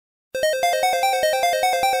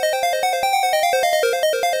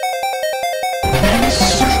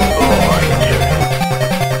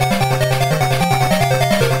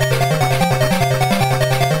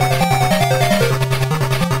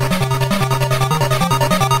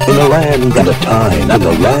In a land and a time, in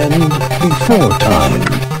a land before time.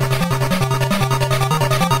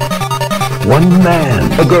 One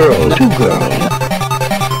man, a girl, two girls.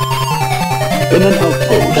 In an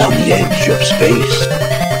outpost on the edge of space.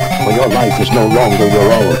 Where your life is no longer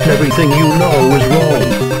your own. Everything you know is wrong.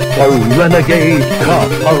 A renegade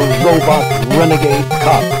cop, a robot renegade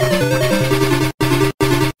cop.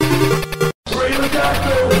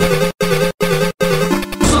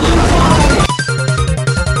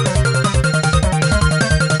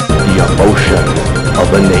 The emotion of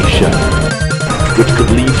a nation, which could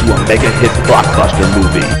lead to a mega hit blockbuster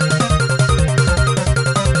movie.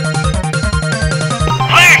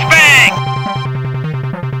 Flashbang!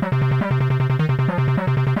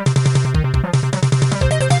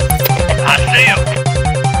 I see him.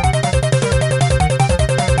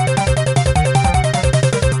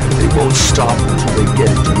 They won't stop until they get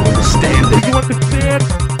it to understand it. You understand?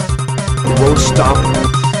 They won't stop.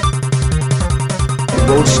 They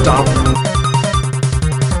won't stop.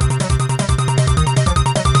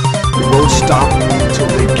 They won't stop until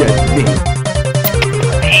they get me.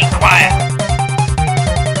 Be quiet.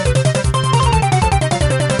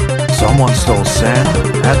 Someone stole Santa?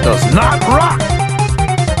 That does not rock!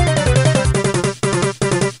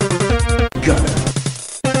 Got it.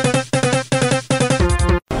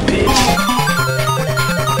 Bitch.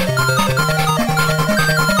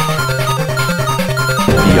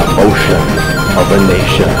 The emotion of a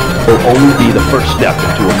nation will only be the first step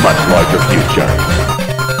into a much larger future.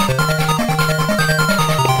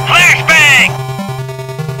 Flashbang!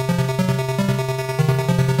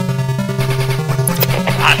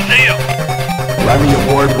 I see him. Grammy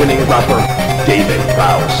Award-winning rapper David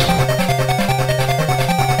Prowse.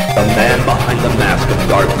 The man behind the mask of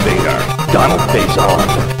Darth Vader, Donald Faison.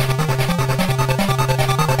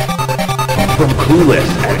 From Clueless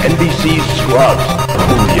and NBC's Scrubs,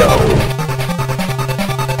 Julio.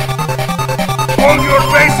 Hold your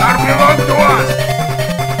face or belong to us!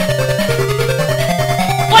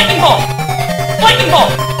 Lightning bolt! Lightning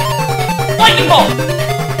bolt! Lightning bolt!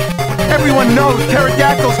 Everyone knows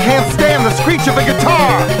pterodactyls can't stand the screech of a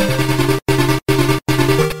guitar!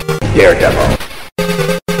 Daredevil.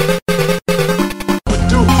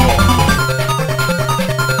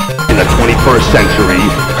 In the 21st century,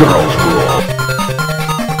 girls rule.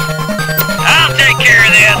 I'll take care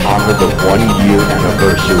of this. Honor the 1-year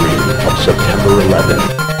anniversary of September 11th.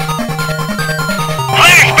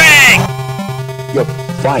 Flashbang! You're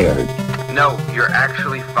fired. No, you're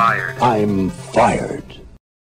actually fired. I'm fired.